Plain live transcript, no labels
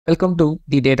Welcome to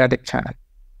the Data Tech channel.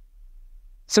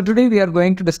 So today we are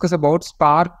going to discuss about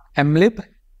Spark MLib,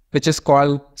 which is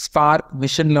called Spark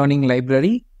Machine Learning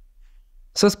Library.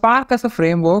 So Spark as a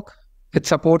framework, it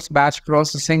supports batch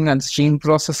processing and stream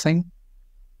processing.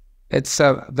 It's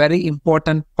a very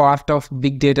important part of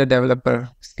big data developer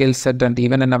skill set and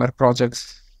even in our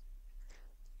projects.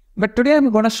 But today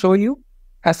I'm going to show you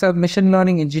as a machine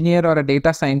learning engineer or a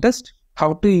data scientist,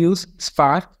 how to use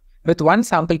Spark with one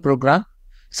sample program.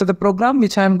 So the program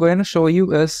which I'm going to show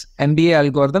you is MBA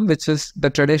algorithm, which is the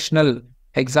traditional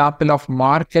example of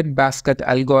market basket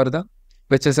algorithm,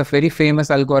 which is a very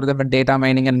famous algorithm in data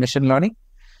mining and machine learning.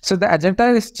 So the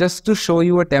agenda is just to show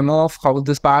you a demo of how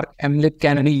the Spark MLib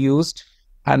can be used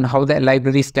and how the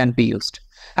libraries can be used.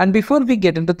 And before we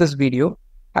get into this video,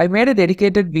 I made a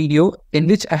dedicated video in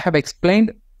which I have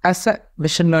explained as a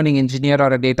machine learning engineer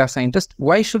or a data scientist,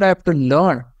 why should I have to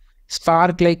learn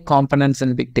Spark-like components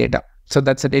in big data? So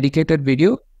that's a dedicated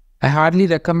video. I hardly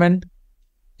recommend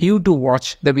you to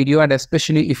watch the video, and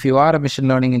especially if you are a machine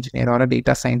learning engineer or a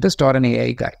data scientist or an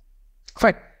AI guy.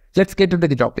 Fine, let's get into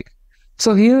the topic.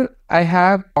 So here I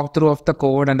have walkthrough of the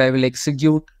code and I will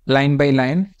execute line by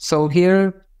line. So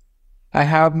here I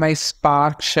have my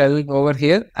Spark shell over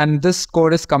here, and this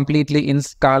code is completely in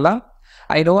Scala.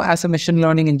 I know as a machine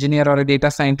learning engineer or a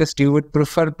data scientist, you would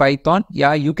prefer Python.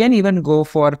 Yeah, you can even go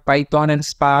for Python and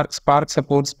Spark. Spark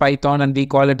supports Python and we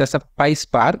call it as a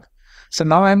PySpark. So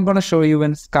now I'm going to show you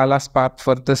in Scala Spark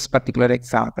for this particular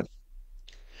example.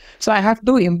 So I have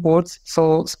two imports.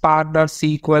 So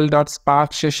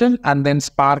spark.sql.spark session and then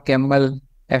Spark ML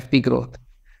FP growth.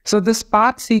 So the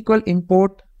Spark SQL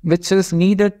import, which is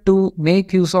needed to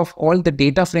make use of all the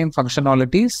data frame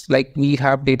functionalities, like we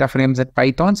have data frames at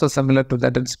Python. So similar to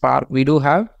that in Spark, we do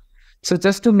have. So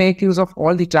just to make use of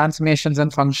all the transformations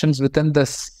and functions within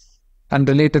this and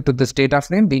related to this data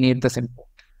frame, we need this import.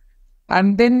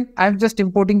 And then I'm just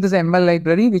importing this ML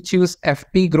library, which use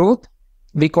FP growth.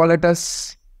 We call it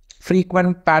as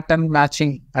frequent pattern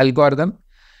matching algorithm.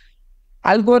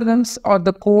 Algorithms or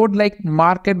the code like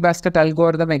market basket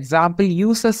algorithm example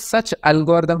uses such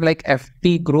algorithm like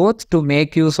FP growth to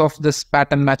make use of this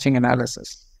pattern matching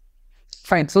analysis.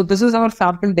 Fine. So this is our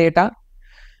sample data.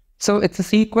 So it's a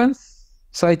sequence.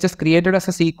 So I just created as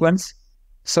a sequence.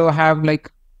 So I have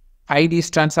like IDs,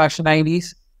 transaction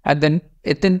IDs, and then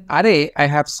within array, I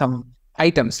have some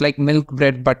items like milk,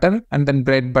 bread, butter, and then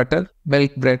bread, butter,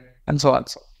 milk, bread, and so on.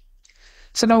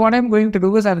 So now what I'm going to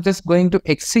do is I'm just going to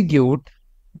execute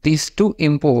these two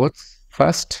imports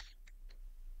first.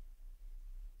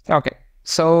 Okay,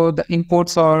 so the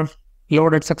imports are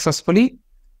loaded successfully,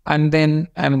 and then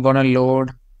I'm going to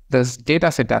load this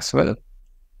data set as well.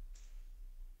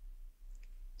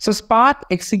 So Spark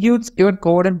executes your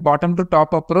code in bottom to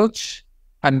top approach,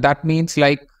 and that means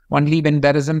like only when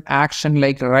there is an action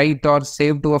like write or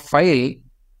save to a file,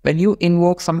 when you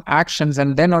invoke some actions,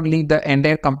 and then only the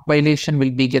entire compilation will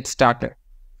get started.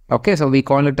 Okay, so we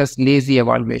call it as lazy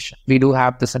evaluation. We do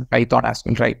have this in Python as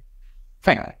well, right?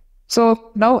 Fine.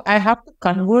 So now I have to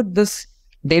convert this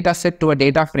data set to a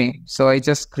data frame. So I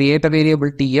just create a variable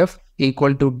df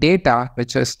equal to data,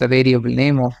 which is the variable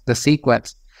name of the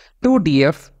sequence, to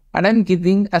df, and I'm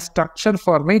giving a structure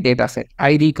for my data set,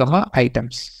 id,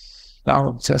 items.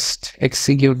 Now just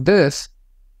execute this.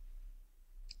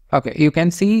 Okay, you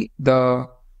can see the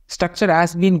structure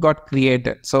has been got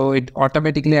created. So it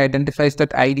automatically identifies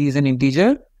that ID is an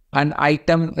integer and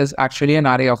item is actually an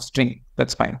array of string.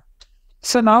 That's fine.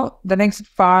 So now the next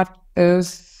part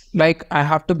is like I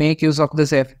have to make use of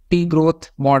this FP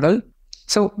growth model.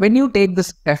 So when you take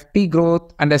this FP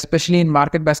growth, and especially in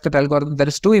market basket algorithm, there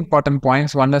is two important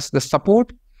points. One is the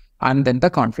support and then the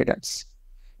confidence.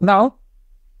 Now,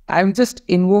 I'm just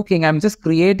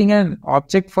creating an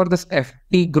object for this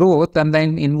FP growth, and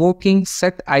then invoking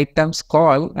set items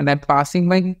call, and I'm passing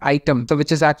my item, so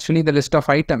which is actually the list of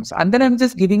items. And then I'm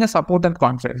just giving a support and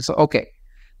confidence. So, okay,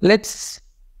 let's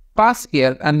pass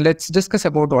here and let's discuss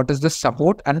about what is the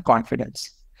support and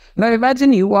confidence. Now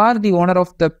imagine you are the owner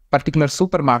of the particular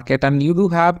supermarket and you do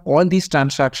have all these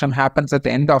transactions happens at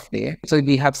the end of the day. So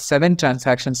we have 7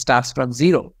 transactions starts from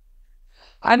 0.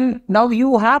 And now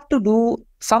you have to do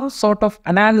some sort of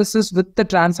analysis with the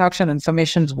transaction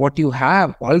information, what you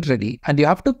have already, and you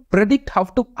have to predict how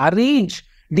to arrange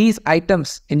these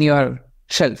items in your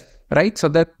shelf, right? So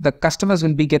that the customers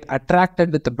will get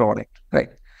attracted with the product, right?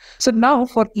 So now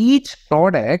for each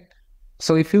product,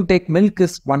 so if you take milk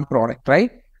is one product,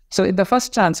 right? So in the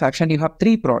first transaction, you have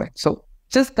 3 products. So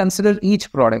just consider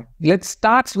each product. Let's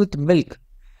start with milk.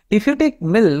 If you take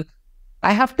milk,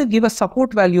 I have to give a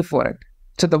support value for it.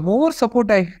 So the more support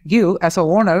I give as a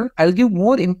owner, I'll give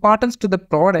more importance to the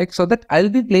product so that I'll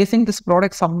be placing this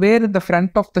product somewhere in the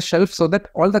front of the shelf so that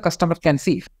all the customers can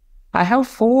see. I have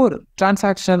 4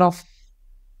 transaction of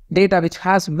data which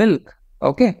has milk.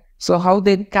 Okay. So how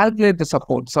they calculate the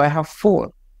support? So I have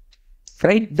 4,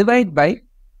 right? Divide by,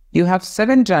 you have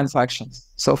 7 transactions.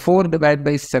 So 4 divided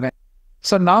by 7.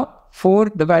 So now 4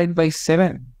 divided by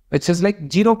 7, which is like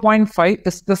 0.5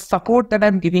 is the support that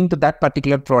I'm giving to that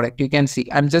particular product. You can see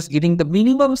I'm just giving the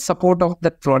minimum support of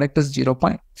that product is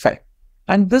 0.5.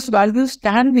 And this values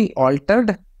can be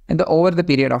altered over the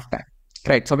period of time,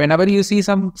 right? So whenever you see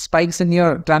some spikes in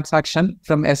your transaction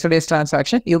from yesterday's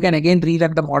transaction, you can again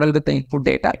rerun the model with the input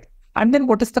data. And then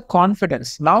what is the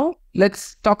confidence? Now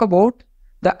let's talk about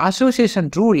the association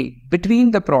rule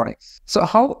between the products. So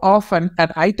how often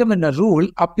an item in a rule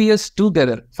appears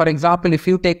together? For example, if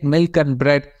you take milk and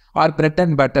bread or bread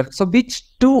and butter, so which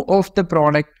 2 of the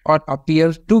product or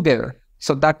appear together?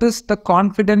 So that is the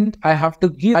confidence I have to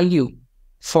give value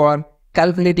for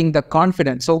calculating the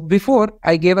confidence. So before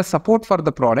I gave a support for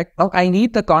the product, now I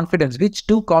need the confidence, which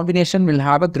 2 combination will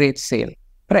have a great sale,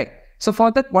 right? So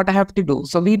for that, what I have to do?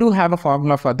 So we do have a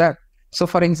formula for that. So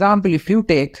for example, if you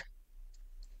take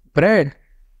bread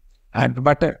and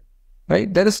butter,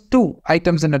 right? There is 2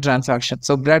 items in a transaction.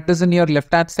 So bread is in your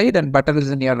left-hand side and butter is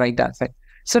in your right-hand side.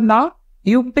 So now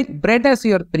you pick bread as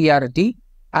your priority,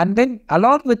 and then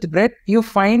along with bread, you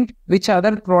find which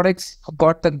other products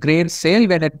got the great sale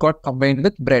when it got combined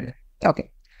with bread.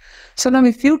 Okay. So now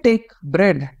if you take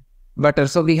bread, butter,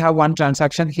 so we have 1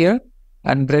 transaction here,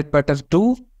 and bread, butter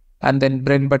 2, and then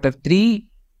bread, butter 3,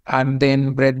 and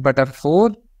then bread, butter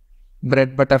 4,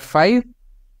 bread, butter 5,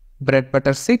 bread,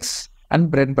 butter 6,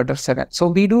 and bread, butter 7. So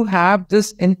we do have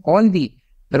this in all the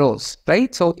rows,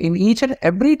 right? So in each and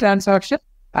every transaction,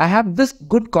 I have this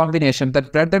good combination,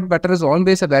 that bread and butter is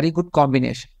always a very good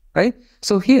combination, right?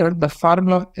 So here the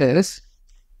formula is,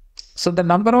 so the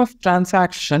number of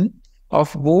transaction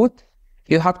of both,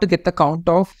 you have to get the count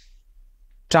of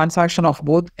transaction of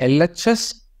both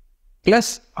LHS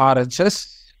plus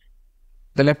RHS,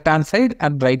 the left-hand side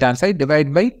and right-hand side,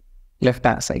 divided by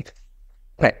left-hand side,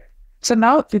 right? So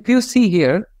now if you see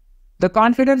here, the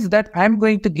confidence that I'm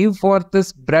going to give for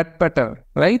this bread butter,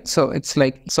 right? So it's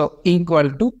like, so equal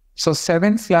to, so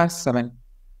 7/7.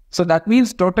 So that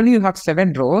means totally you have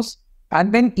 7 rows,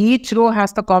 and then each row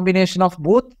has the combination of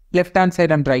both left-hand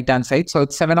side and right-hand side. So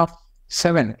it's 7 of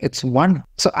 7, it's 1.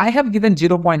 So I have given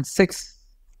 0.6,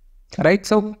 right?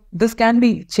 So this can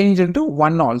be changed into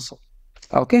 1 also.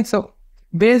 Okay. So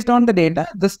based on the data,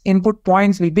 this input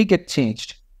points will be get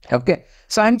changed. Okay.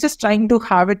 So I'm just trying to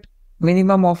have it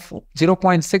minimum of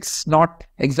 0.6, not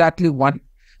exactly 1,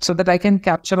 so that I can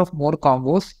capture of more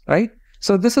combos, right?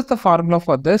 So this is the formula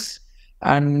for this,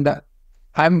 and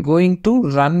I'm going to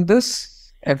run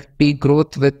this FP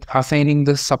growth with assigning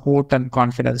the support and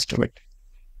confidence to it.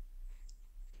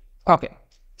 Okay.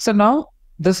 So now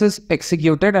this is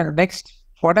executed, and next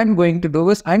what I'm going to do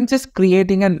is I'm just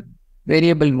creating a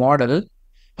variable model,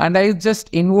 and I just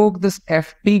invoke this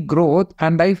FP growth,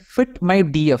 and I fit my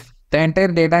DF. The entire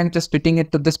data, I'm just fitting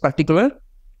it to this particular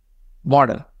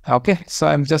model. Okay. So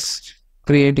I'm just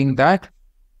creating that.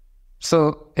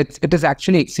 So it is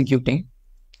actually executing.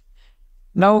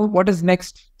 Now what is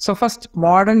next? So first,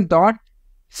 model dot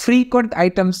frequent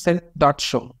item cell dot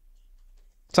show.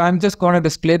 So I'm just going to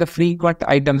display the frequent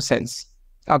item cells.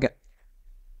 Okay.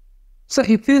 So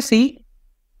if you see,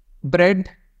 bread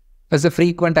as a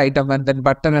frequent item, and then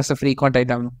butter as a frequent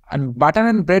item, and butter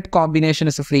and bread combination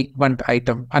is a frequent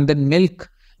item, and then milk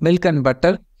and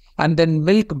butter, and then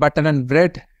milk, butter and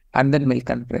bread, and then milk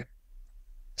and bread.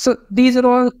 So these are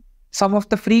all some of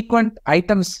the frequent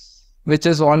items which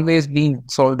is always being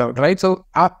sold out, right? So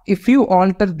if you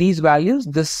alter these values,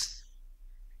 this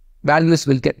values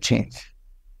will get changed.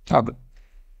 Okay.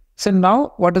 So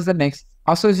now what is the next?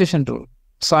 Association rule.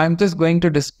 So I'm just going to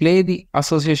display the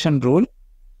association rule.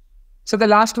 So the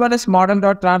last one is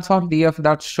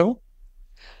model.transform_df.show.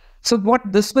 So what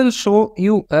this will show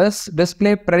you is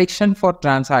display prediction for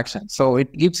transaction. So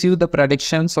it gives you the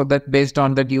prediction, so that based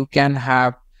on that you can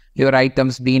have your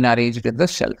items being arranged in the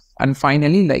shelf. And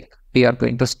finally, like, we are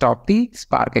going to stop the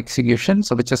Spark execution,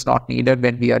 so which is not needed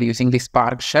when we are using the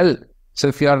Spark shell. So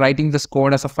if you are writing this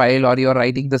code as a file, or you are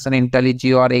writing this in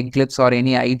IntelliJ or Eclipse or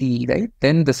any IDE, right,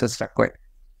 then this is required.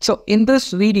 So in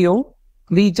this video,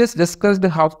 we just discussed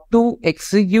how to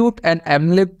execute an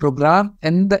MLib program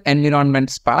in the environment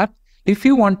Spark. If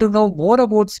you want to know more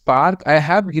about Spark, I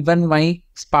have given my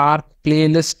Spark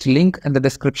playlist link in the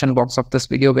description box of this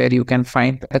video, where you can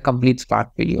find a complete Spark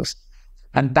videos.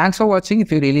 And thanks for watching.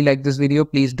 If you really like this video,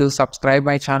 please do subscribe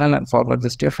my channel and forward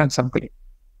this to your friends and colleagues.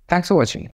 Thanks for watching.